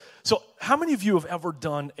So how many of you have ever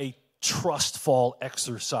done a trust fall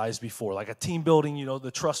exercise before? Like a team building,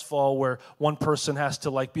 the trust fall where one person has to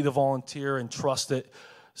like be the volunteer and trust that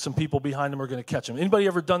some people behind them are going to catch them. Anybody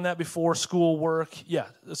ever done that before? School, work? Yeah,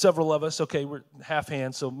 several of us. Okay, we're half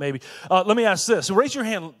hands, so maybe. Let me ask this. So raise your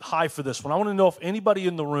hand high for this one. I want to know if anybody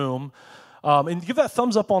in the room, and give that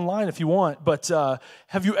thumbs up online if you want, but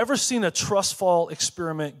have you ever seen a trust fall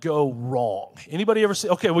experiment go wrong? Anybody ever see?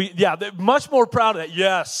 Okay, they're much more proud of that.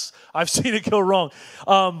 Yes, I've seen it go wrong.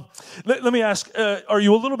 Let me ask, are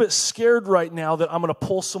you a little bit scared right now that I'm going to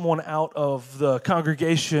pull someone out of the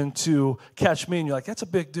congregation to catch me? And you're like, that's a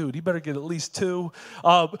big dude. He better get at least 2.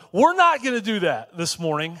 We're not going to do that this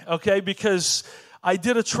morning, okay, because I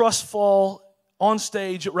did a trust fall on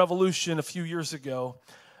stage at Revolution a few years ago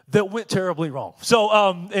that went terribly wrong. So,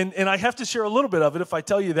 and I have to share a little bit of it if I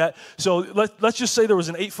tell you that. So let's just say there was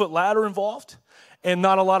an 8-foot ladder involved and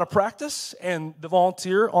not a lot of practice. And the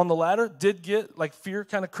volunteer on the ladder did get, like, fear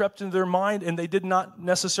kind of crept into their mind, and they did not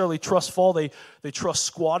necessarily trust fall. They trust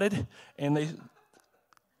squatted, and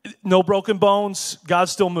no broken bones. God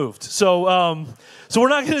still moved. So we're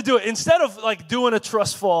not going to do it. Instead of like doing a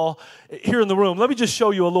trust fall here in the room, let me just show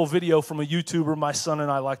you a little video from a YouTuber my son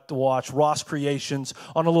and I like to watch, Ross Creations,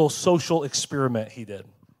 on a little social experiment he did.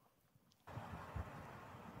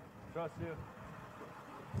 Trust you.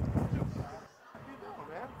 I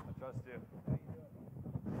trust you.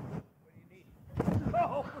 What do you need?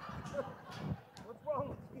 No. What's wrong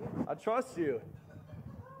with you? I trust you.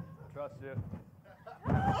 I trust you.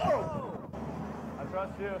 I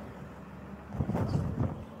trust you.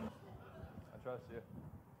 I trust you.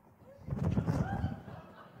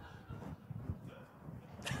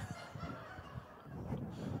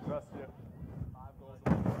 Trust you.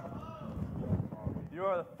 You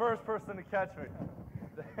are the first person to catch me.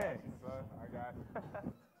 Thanks, son. I got it.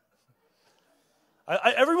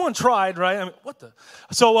 Everyone tried, right? I mean, what the?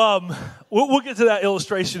 So we'll get to that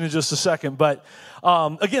illustration in just a second. But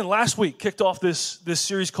again, last week kicked off this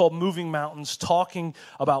series called Moving Mountains, talking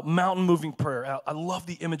about mountain moving prayer. I love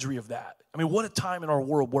the imagery of that. I mean, what a time in our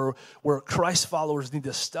world where Christ followers need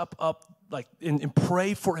to step up, like, and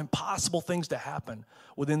pray for impossible things to happen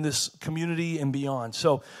within this community and beyond.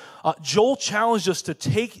 So Joel challenged us to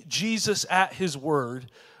take Jesus at his word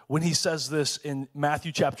when he says this in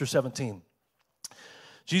Matthew chapter 17.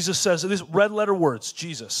 Jesus says, these red letter words,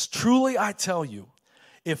 Jesus, truly I tell you,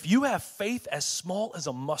 if you have faith as small as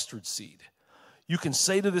a mustard seed, you can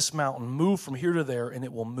say to this mountain, move from here to there, and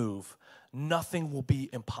it will move. Nothing will be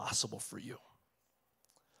impossible for you.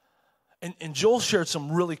 And Joel shared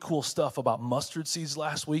some really cool stuff about mustard seeds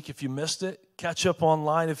last week. If you missed it, catch up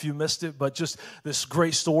online if you missed it. But just this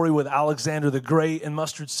great story with Alexander the Great and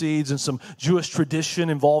mustard seeds, and some Jewish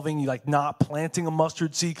tradition involving like not planting a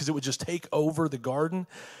mustard seed because it would just take over the garden.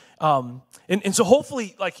 And so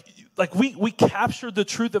hopefully like we captured the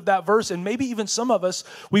truth of that verse, and maybe even some of us,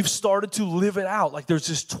 we've started to live it out. Like there's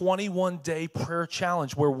this 21-day prayer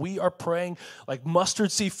challenge where we are praying like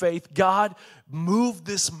mustard seed faith. God, move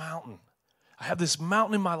this mountain. I have this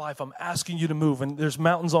mountain in my life I'm asking you to move. And there's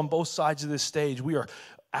mountains on both sides of this stage. We are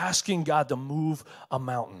asking God to move a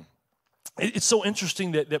mountain. It's so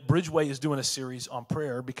interesting that Bridgeway is doing a series on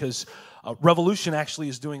prayer, because Revolution actually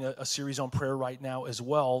is doing a series on prayer right now as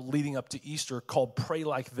well, leading up to Easter, called Pray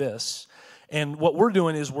Like This. And what we're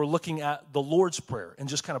doing is we're looking at the Lord's Prayer and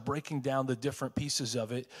just kind of breaking down the different pieces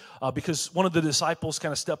of it, because one of the disciples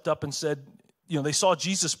kind of stepped up and said, they saw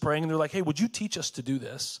Jesus praying, and they're like, hey, would you teach us to do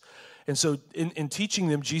this? And so in teaching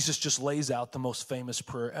them, Jesus just lays out the most famous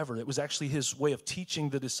prayer ever. It was actually his way of teaching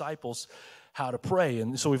the disciples how to pray.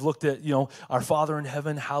 And so we've looked at, our Father in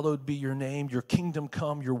heaven, hallowed be your name, your kingdom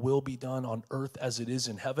come, your will be done on earth as it is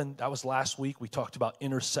in heaven. That was last week. We talked about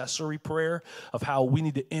intercessory prayer, of how we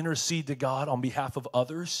need to intercede to God on behalf of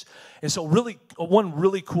others. And so one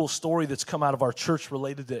really cool story that's come out of our church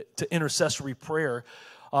related to intercessory prayer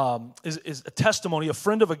is a testimony. A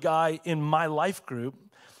friend of a guy in my life group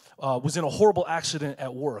was in a horrible accident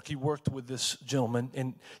at work. He worked with this gentleman,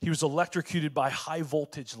 and he was electrocuted by high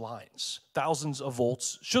voltage lines, thousands of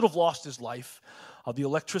volts, should have lost his life. The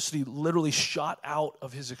electricity literally shot out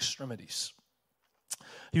of his extremities.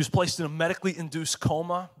 He was placed in a medically induced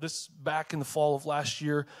coma, this back in the fall of last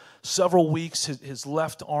year. Several weeks, his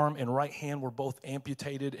left arm and right hand were both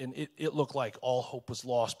amputated, and it looked like all hope was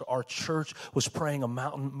lost. But our church was praying a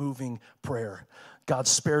mountain-moving prayer. God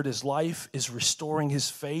spared his life, is restoring his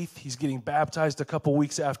faith. He's getting baptized a couple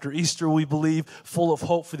weeks after Easter, we believe, full of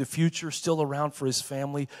hope for the future, still around for his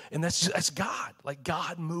family. And that's God. Like,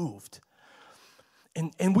 God moved.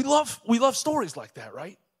 And we love stories like that,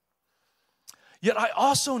 right? Yet I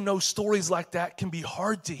also know stories like that can be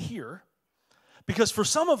hard to hear, because for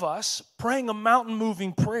some of us, praying a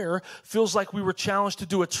mountain-moving prayer feels like we were challenged to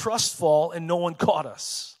do a trust fall and no one caught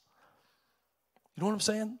us. You know what I'm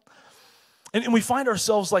saying? And we find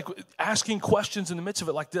ourselves like asking questions in the midst of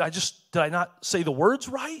it, like, did I not say the words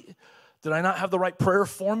right? Did I not have the right prayer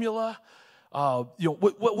formula?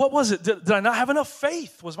 What was it? Did I not have enough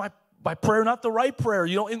faith? Was my prayer not the right prayer?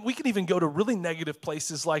 And we can even go to really negative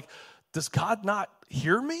places like, does God not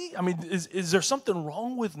hear me? I mean, is there something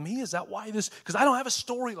wrong with me? Is that why this? Because I don't have a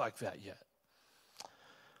story like that yet.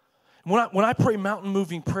 When I pray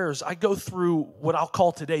mountain-moving prayers, I go through what I'll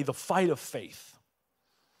call today the fight of faith.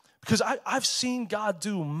 Because I've seen God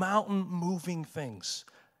do mountain-moving things,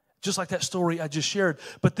 just like that story I just shared.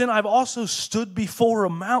 But then I've also stood before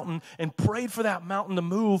a mountain and prayed for that mountain to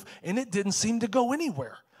move, and it didn't seem to go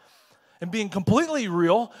anywhere. And being completely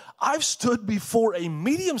real, I've stood before a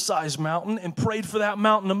medium-sized mountain and prayed for that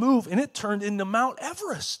mountain to move, and it turned into Mount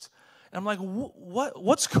Everest. And I'm like,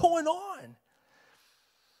 what's going on?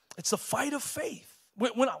 It's a fight of faith.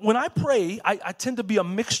 When I pray, I tend to be a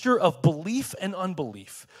mixture of belief and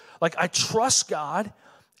unbelief. Like, I trust God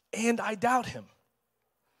and I doubt him.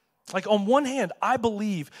 Like, on one hand, I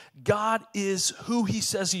believe God is who he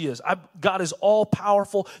says he is. God is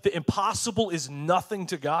all-powerful. The impossible is nothing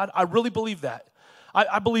to God. I really believe that.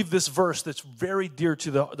 I believe this verse that's very dear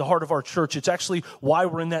to the heart of our church. It's actually why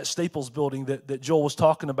we're in that Staples building that Joel was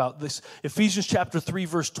talking about. This Ephesians chapter 3,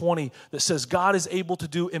 verse 20, that says, God is able to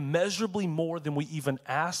do immeasurably more than we even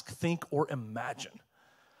ask, think, or imagine.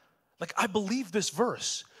 Like, I believe this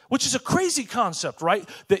verse, which is a crazy concept, right?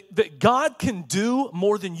 That God can do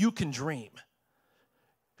more than you can dream.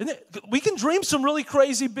 We can dream some really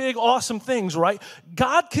crazy, big, awesome things, right?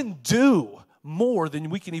 God can do more than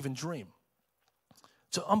we can even dream.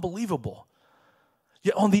 It's unbelievable.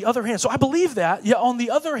 Yet on the other hand, so I believe that, yet on the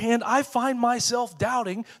other hand, I find myself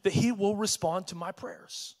doubting that he will respond to my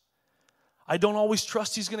prayers. I don't always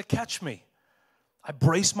trust he's going to catch me. I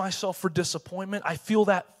brace myself for disappointment. I feel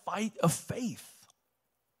that fight of faith.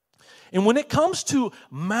 And when it comes to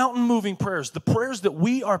mountain-moving prayers, the prayers that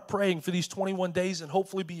we are praying for these 21 days and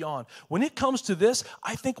hopefully beyond, when it comes to this,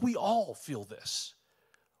 I think we all feel this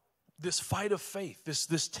fight of faith,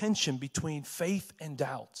 this tension between faith and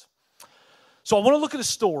doubt. So I want to look at a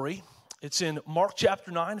story. It's in Mark chapter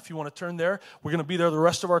 9, if you want to turn there. We're going to be there the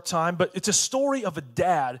rest of our time. But it's a story of a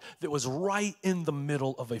dad that was right in the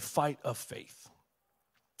middle of a fight of faith.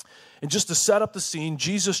 And just to set up the scene,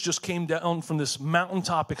 Jesus just came down from this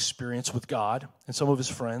mountaintop experience with God and some of his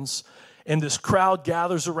friends. And this crowd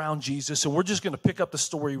gathers around Jesus. And we're just going to pick up the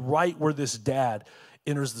story right where this dad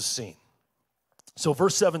enters the scene. So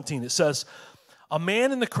verse 17, it says, a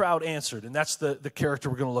man in the crowd answered, and that's the character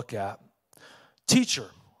we're going to look at. Teacher,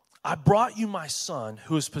 I brought you my son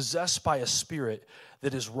who is possessed by a spirit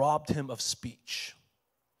that has robbed him of speech.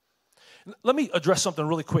 Let me address something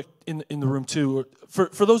really quick in the room too.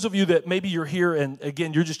 For those of you that maybe you're here and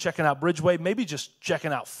again, you're just checking out Bridgeway, maybe just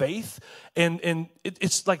checking out faith. And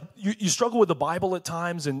it's like you struggle with the Bible at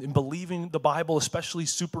times and believing the Bible, especially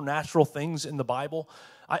supernatural things in the Bible.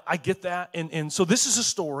 I get that. And so this is a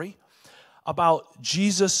story about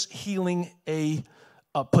Jesus healing a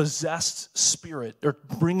possessed spirit, or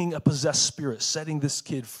bringing a possessed spirit, setting this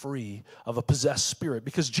kid free of a possessed spirit.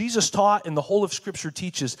 Because Jesus taught, and the whole of Scripture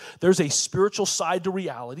teaches, there's a spiritual side to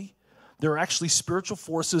reality. There are actually spiritual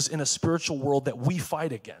forces in a spiritual world that we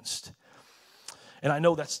fight against. And I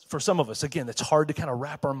know that's, for some of us, again, it's hard to kind of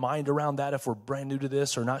wrap our mind around that if we're brand new to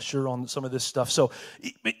this or not sure on some of this stuff. So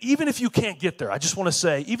even if you can't get there, I just want to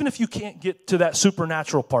say, even if you can't get to that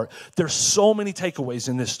supernatural part, there's so many takeaways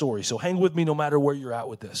in this story. So hang with me no matter where you're at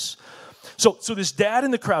with this. So this dad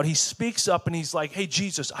in the crowd, he speaks up and he's like, hey,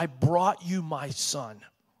 Jesus, I brought you my son.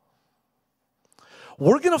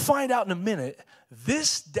 We're going to find out in a minute,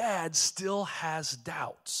 this dad still has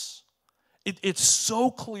doubts. It's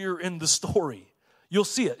so clear in the story. You'll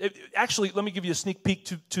see it. Actually, let me give you a sneak peek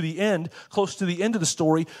to the end, close to the end of the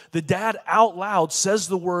story. The dad out loud says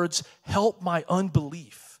the words, help my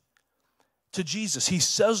unbelief, to Jesus. He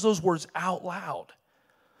says those words out loud.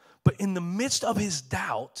 But in the midst of his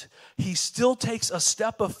doubt, he still takes a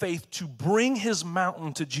step of faith to bring his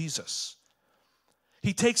mountain to Jesus.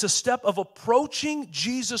 He takes a step of approaching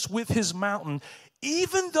Jesus with his mountain,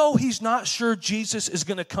 even though he's not sure Jesus is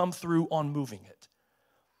going to come through on moving it.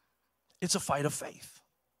 It's a fight of faith.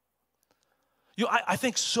 You know, I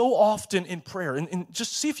think so often in prayer, and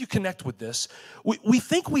just see if you connect with this, we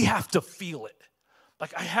think we have to feel it.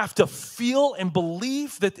 Like, I have to feel and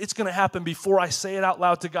believe that it's going to happen before I say it out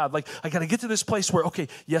loud to God. Like, I got to get to this place where, okay,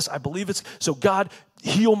 yes, I believe it's, so God,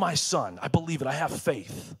 heal my son. I believe it. I have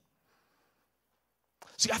faith.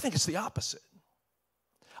 See, I think it's the opposite.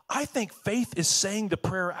 I think faith is saying the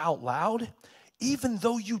prayer out loud, even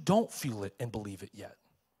though you don't feel it and believe it yet.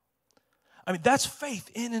 I mean, that's faith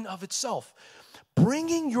in and of itself.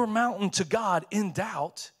 Bringing your mountain to God in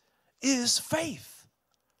doubt is faith.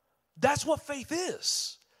 That's what faith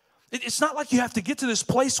is. It's not like you have to get to this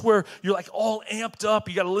place where you're like all amped up.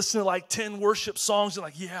 You got to listen to like 10 worship songs and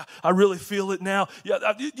like, yeah, I really feel it now.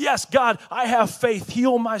 Yeah, yes, God, I have faith.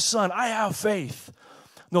 Heal my son. I have faith.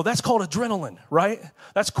 No, that's called adrenaline, right?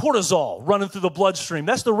 That's cortisol running through the bloodstream.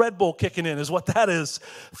 That's the Red Bull kicking in is what that is.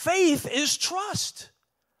 Faith is trust.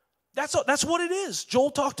 That's what it is. Joel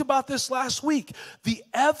talked about this last week. The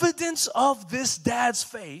evidence of this dad's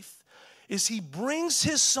faith is he brings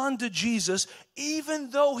his son to Jesus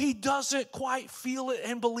even though he doesn't quite feel it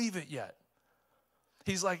and believe it yet.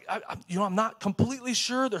 He's like, I'm not completely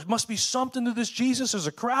sure. There must be something to this Jesus. There's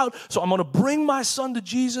a crowd, so I'm going to bring my son to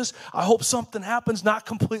Jesus. I hope something happens, not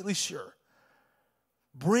completely sure.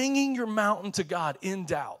 Bringing your mountain to God in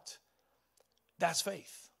doubt, that's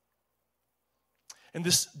faith. And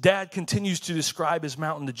this dad continues to describe his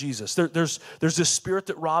mountain to Jesus. There's this spirit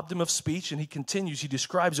that robbed him of speech, and he continues. He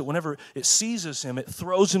describes it. Whenever it seizes him, it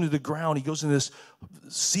throws him to the ground. He goes into this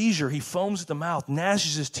seizure. He foams at the mouth,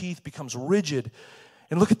 gnashes his teeth, becomes rigid.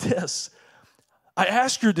 And look at this. I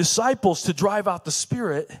asked your disciples to drive out the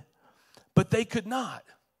spirit, but they could not.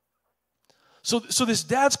 So this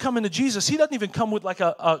dad's coming to Jesus. He doesn't even come with like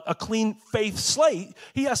a clean faith slate.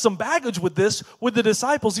 He has some baggage with this, with the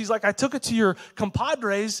disciples. He's like, I took it to your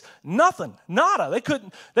compadres. Nothing, nada.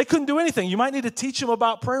 They couldn't do anything. You might need to teach them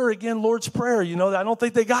about prayer again, Lord's Prayer. You know, I don't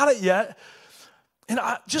think they got it yet. And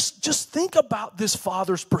I just think about this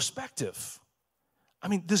father's perspective. I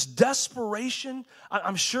mean, this desperation.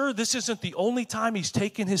 I'm sure this isn't the only time he's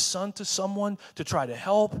taken his son to someone to try to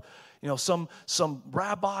help. You know, some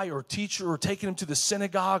rabbi or teacher or taking him to the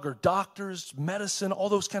synagogue or doctors, medicine, all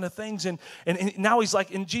those kind of things. And now he's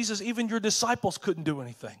like, and Jesus, even your disciples couldn't do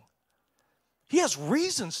anything. He has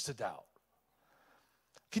reasons to doubt.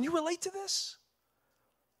 Can you relate to this?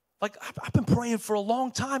 Like, I've been praying for a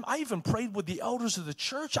long time. I even prayed with the elders of the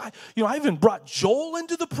church. I even brought Joel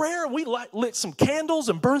into the prayer. We lit some candles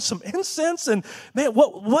and burned some incense. And man,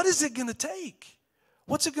 what is it going to take?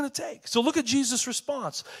 What's it going to take? So look at Jesus'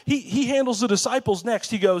 response. He handles the disciples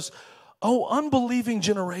next. He goes, oh, unbelieving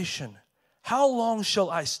generation, how long shall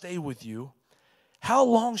I stay with you? How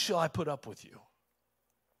long shall I put up with you?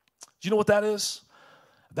 Do you know what that is?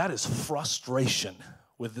 That is frustration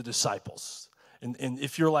with the disciples. And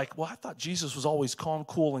if you're like, well, I thought Jesus was always calm,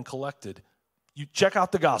 cool, and collected. You check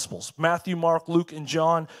out the Gospels, Matthew, Mark, Luke, and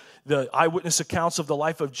John, the eyewitness accounts of the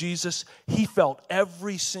life of Jesus. He felt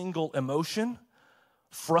every single emotion.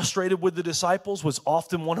 Frustrated with the disciples was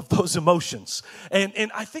often one of those emotions.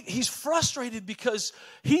 And I think he's frustrated because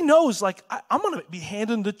he knows, like, I'm going to be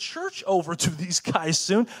handing the church over to these guys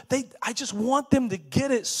soon. I just want them to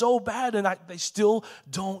get it so bad, and they still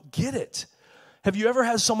don't get it. Have you ever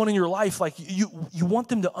had someone in your life, like, you want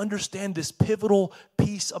them to understand this pivotal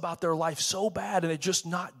piece about their life so bad, and they're just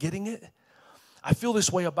not getting it? I feel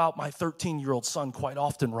this way about my 13-year-old son quite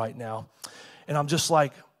often right now. And I'm just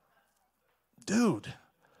like, dude,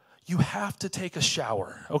 you have to take a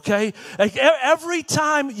shower, okay? Like every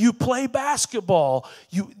time you play basketball,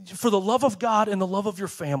 for the love of God and the love of your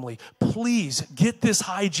family, please get this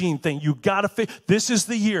hygiene thing. You got to this is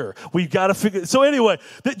the year. We've got to figure. So anyway,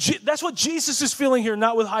 that's what Jesus is feeling here,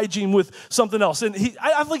 not with hygiene, with something else. And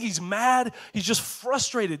I think he's mad. He's just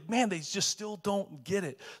frustrated. Man, they just still don't get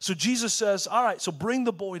it. So Jesus says, all right, so bring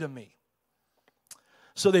the boy to me.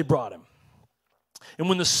 So they brought him. And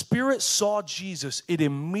when the spirit saw Jesus, it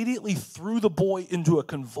immediately threw the boy into a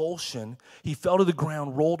convulsion. He fell to the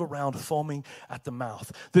ground, rolled around, foaming at the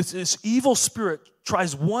mouth. This evil spirit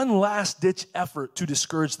tries one last-ditch effort to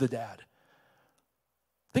discourage the dad.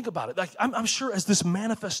 Think about it. Like, I'm sure as this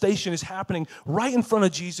manifestation is happening right in front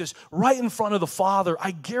of Jesus, right in front of the Father,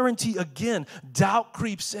 I guarantee, again, doubt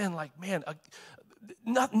creeps in. Like, man,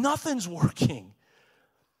 nothing's working.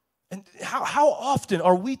 And how often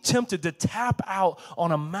are we tempted to tap out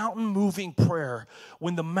on a mountain-moving prayer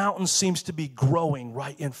when the mountain seems to be growing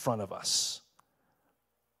right in front of us?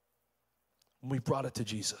 We brought it to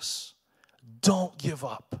Jesus. Don't give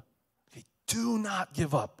up. Okay, do not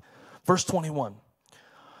give up. Verse 21.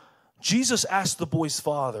 Jesus asked the boy's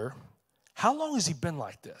father, how long has he been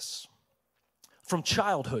like this? From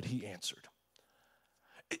childhood, he answered.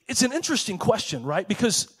 It's an interesting question, right?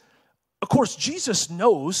 Because Of course, Jesus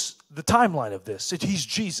knows the timeline of this. He's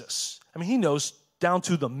Jesus. I mean, he knows down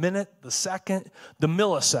to the minute, the second, the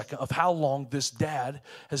millisecond of how long this dad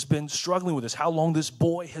has been struggling with this, how long this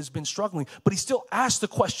boy has been struggling. But he still asked the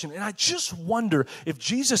question, and I just wonder if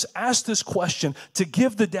Jesus asked this question to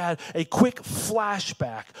give the dad a quick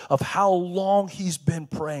flashback of how long he's been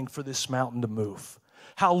praying for this mountain to move.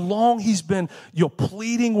 How long he's been,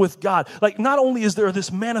 pleading with God. Like, not only is there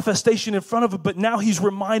this manifestation in front of him, but now he's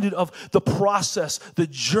reminded of the process, the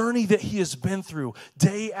journey that he has been through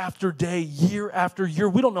day after day, year after year.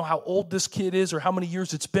 We don't know how old this kid is or how many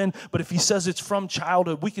years it's been, but if he says it's from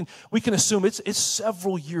childhood, we can assume it's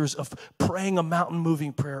several years of praying a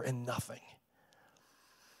mountain-moving prayer and nothing.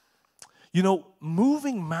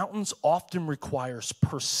 Moving mountains often requires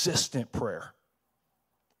persistent prayer.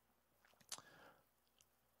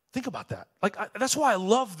 Think about that. That's why I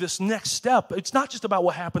love this next step. It's not just about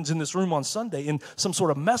what happens in this room on Sunday in some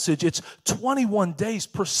sort of message. It's 21 days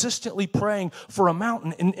persistently praying for a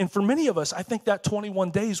mountain. And for many of us, I think that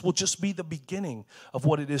 21 days will just be the beginning of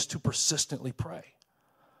what it is to persistently pray.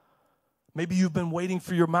 Maybe you've been waiting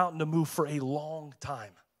for your mountain to move for a long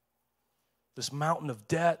time. This mountain of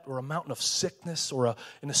debt or a mountain of sickness or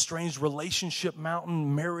an estranged relationship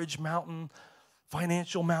mountain, marriage mountain,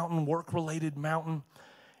 financial mountain, work-related mountain.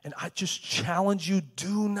 And I just challenge you,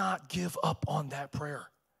 do not give up on that prayer.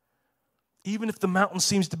 Even if the mountain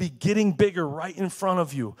seems to be getting bigger right in front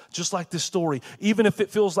of you, just like this story. Even if it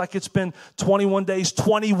feels like it's been 21 days,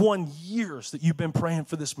 21 years that you've been praying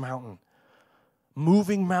for this mountain.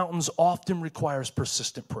 Moving mountains often requires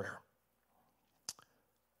persistent prayer.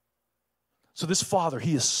 So this father,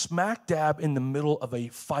 he is smack dab in the middle of a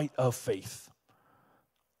fight of faith.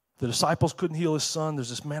 The disciples couldn't heal his son.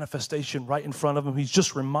 There's this manifestation right in front of him. He's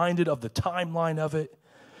just reminded of the timeline of it.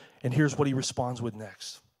 And here's what he responds with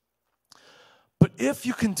next. But if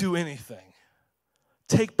you can do anything,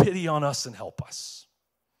 take pity on us and help us.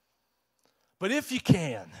 But if you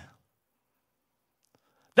can.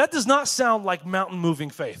 That does not sound like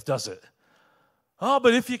mountain-moving faith, does it? Oh,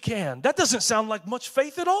 but if you can. That doesn't sound like much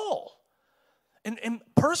faith at all. And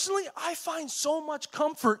personally, I find so much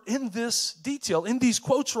comfort in this detail, in these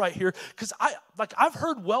quotes right here, because I've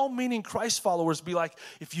heard well-meaning Christ followers be like,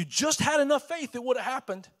 if you just had enough faith, it would have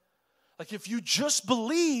happened. Like, if you just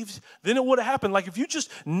believed, then it would have happened. Like, if you just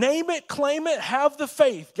name it, claim it, have the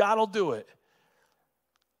faith, God will do it.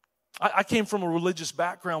 I came from a religious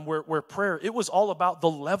background where prayer, it was all about the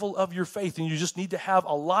level of your faith. And you just need to have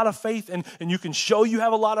a lot of faith. And you can show you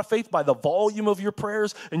have a lot of faith by the volume of your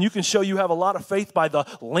prayers. And you can show you have a lot of faith by the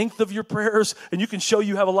length of your prayers. And you can show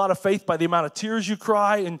you have a lot of faith by the amount of tears you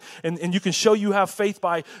cry. And you can show you have faith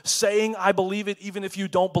by saying, I believe it, even if you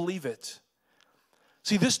don't believe it.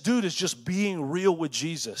 See, this dude is just being real with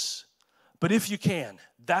Jesus. But if you can,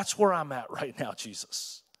 that's where I'm at right now,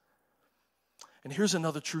 Jesus. And here's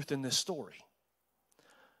another truth in this story.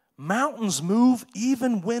 Mountains move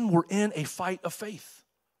even when we're in a fight of faith.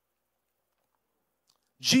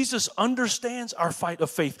 Jesus understands our fight of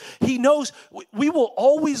faith. He knows we will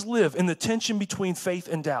always live in the tension between faith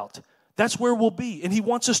and doubt. That's where we'll be. And he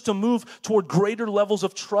wants us to move toward greater levels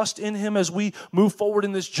of trust in him as we move forward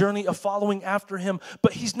in this journey of following after him.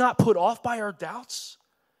 But he's not put off by our doubts.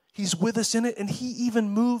 He's with us in it, and he even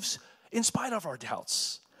moves in spite of our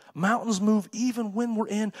doubts. Mountains move even when we're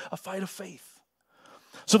in a fight of faith.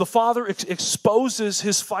 So the Father exposes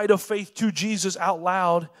his fight of faith to Jesus out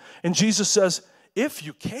loud. And Jesus says, if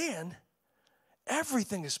you can,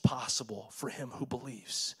 everything is possible for him who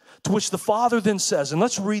believes. To which the Father then says, and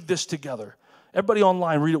let's read this together. Everybody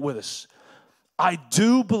online, read it with us. I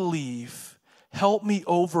do believe. Help me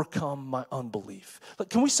overcome my unbelief. Look,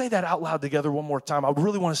 can we say that out loud together one more time? I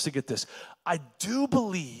really want us to get this. I do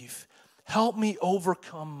believe. Help me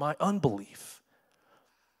overcome my unbelief.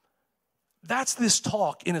 That's this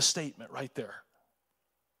talk in a statement right there.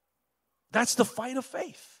 That's the fight of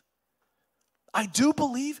faith. I do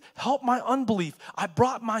believe, help my unbelief. I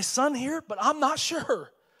brought my son here, but I'm not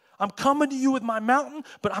sure. I'm coming to you with my mountain,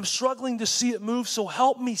 but I'm struggling to see it move, so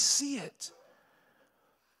help me see it.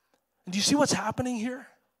 And do you see what's happening here?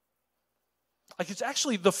 Like, it's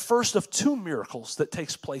actually the first of two miracles that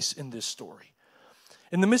takes place in this story.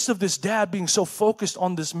 In the midst of this dad being so focused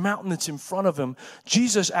on this mountain that's in front of him,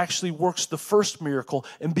 Jesus actually works the first miracle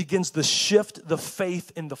and begins to shift the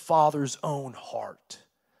faith in the Father's own heart.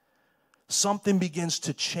 Something begins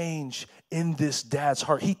to change in this dad's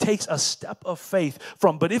heart. He takes a step of faith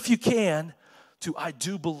from, but if you can, to I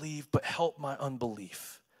do believe, but help my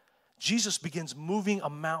unbelief. Jesus begins moving a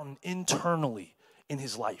mountain internally in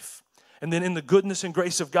his life. And then in the goodness and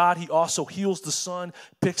grace of God, he also heals the son,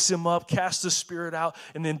 picks him up, casts the spirit out,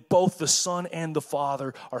 and then both the Son and the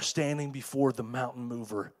Father are standing before the mountain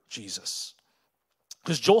mover, Jesus.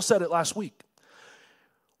 Because Joel said it last week.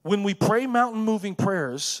 When we pray mountain moving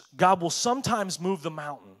prayers, God will sometimes move the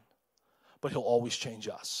mountain, but he'll always change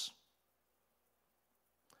us.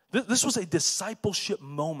 This was a discipleship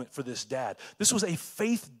moment for this dad. This was a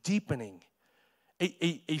faith deepening,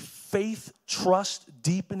 a faith trust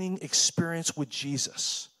deepening experience with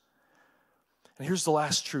Jesus. And here's the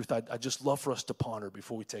last truth I'd just love for us to ponder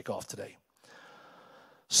before we take off today.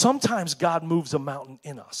 Sometimes God moves a mountain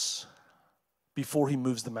in us before he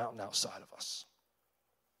moves the mountain outside of us.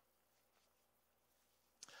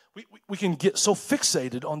 We can get so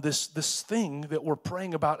fixated on this thing that we're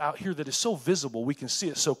praying about out here that is so visible. We can see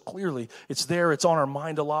it so clearly. It's there. It's on our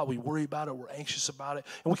mind a lot. We worry about it. We're anxious about it.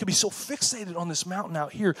 And we can be so fixated on this mountain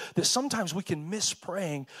out here that sometimes we can miss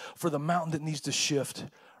praying for the mountain that needs to shift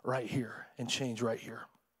right here and change right here.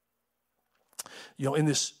 You know, in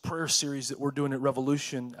this prayer series that we're doing at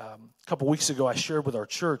Revolution, a couple weeks ago I shared with our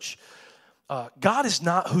church, God is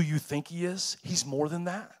not who you think he is. He's more than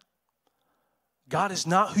that. God is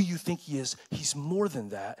not who you think he is. He's more than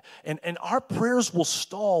that. And our prayers will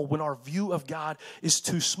stall when our view of God is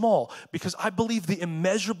too small, because I believe the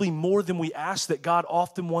immeasurably more than we ask that God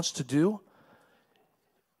often wants to do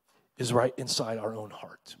is right inside our own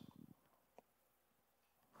heart.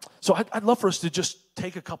 So I'd love for us to just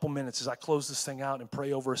take a couple minutes as I close this thing out and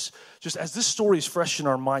pray over us. Just as this story is fresh in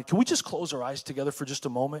our mind, can we just close our eyes together for just a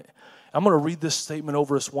moment? I'm going to read this statement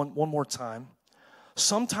over us one more time.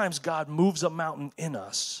 Sometimes God moves a mountain in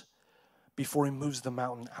us before he moves the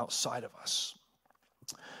mountain outside of us.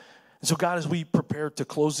 And so, God, as we prepare to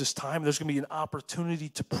close this time, there's going to be an opportunity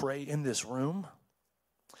to pray in this room.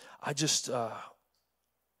 I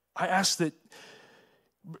ask that,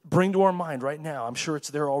 bring to our mind right now, I'm sure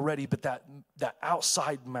it's there already, but that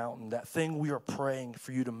outside mountain, that thing we are praying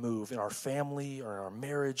for you to move in our family or in our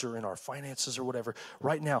marriage or in our finances or whatever,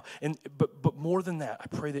 right now. But more than that,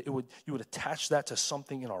 I pray that you would attach that to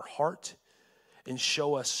something in our heart and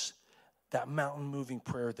show us that mountain moving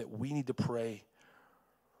prayer that we need to pray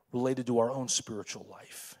related to our own spiritual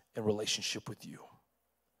life and relationship with you.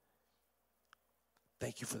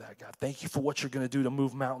 Thank you for that, God. Thank you for what you're going to do to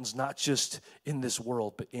move mountains, not just in this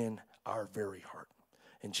world, but in our very heart.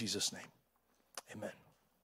 In Jesus' name, amen.